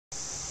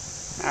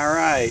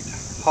Alright,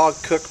 hog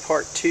cook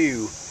part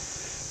 2.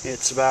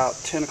 It's about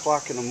 10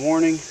 o'clock in the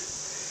morning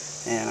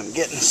and I'm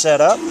getting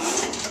set up.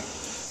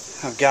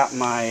 I've got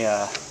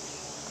my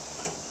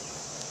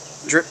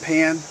drip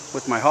pan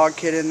with my hog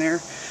kit in there.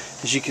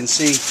 As you can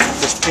see,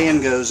 this pan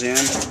goes in.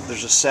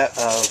 There's a set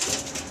of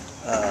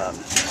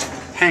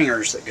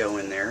hangers that go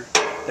in there.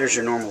 There's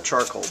your normal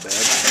charcoal bed.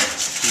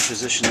 You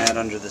position that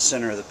under the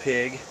center of the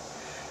pig.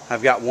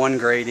 I've got one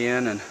grate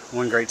in and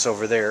one grate's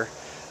over there.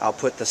 I'll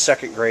put the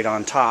second grate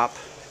on top,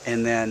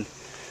 and then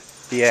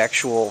the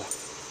actual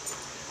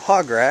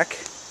hog rack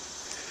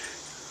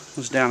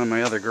was down in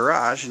my other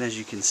garage, and as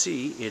you can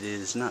see, it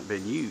has not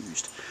been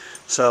used.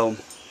 So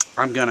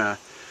I'm gonna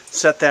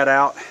set that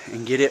out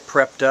and get it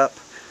prepped up,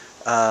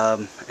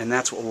 and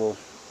that's what we'll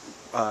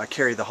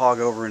carry the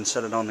hog over and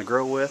set it on the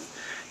grill with.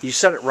 You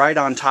set it right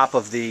on top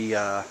of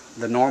the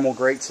normal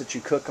grates that you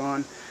cook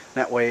on.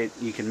 That way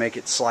you can make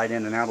it slide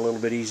in and out a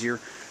little bit easier.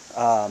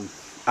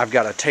 I've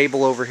got a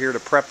table over here to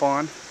prep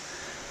on.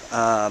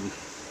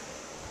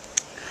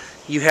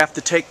 You have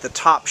to take the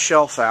top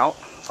shelf out,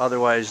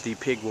 otherwise the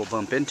pig will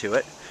bump into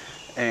it.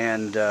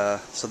 And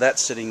so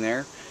that's sitting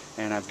there,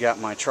 and I've got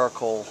my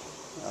charcoal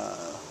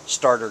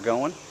starter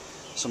going.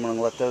 So I'm going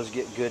to let those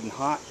get good and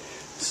hot.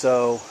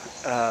 So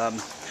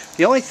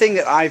the only thing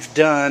that I've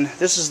done,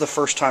 this is the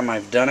first time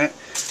I've done it,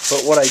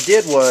 but what I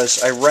did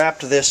was I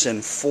wrapped this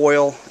in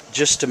foil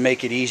just to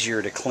make it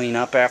easier to clean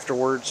up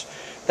afterwards.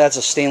 That's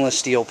a stainless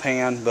steel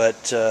pan,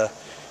 but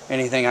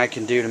anything I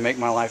can do to make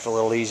my life a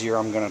little easier,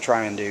 I'm going to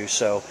try and do.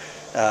 So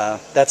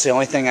that's the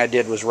only thing I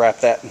did, was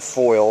wrap that in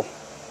foil.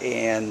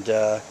 And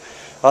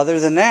other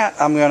than that,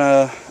 I'm going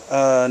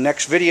to,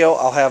 next video,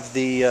 I'll have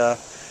the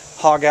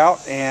hog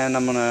out, and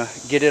I'm going to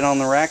get it on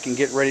the rack and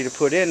get ready to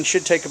put in. It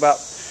should take about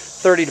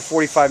 30 to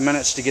 45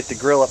 minutes to get the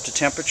grill up to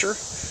temperature.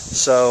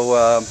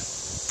 So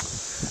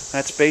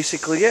that's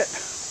basically it.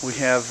 We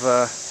have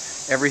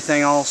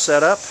everything all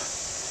set up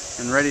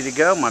and ready to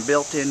go. My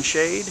built-in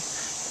shade,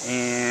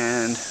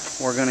 and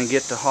we're going to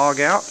get the hog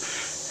out.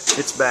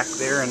 It's back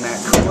there in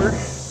that cooler,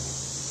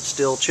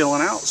 still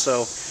chilling out,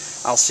 so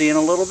I'll see you in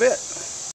a little bit.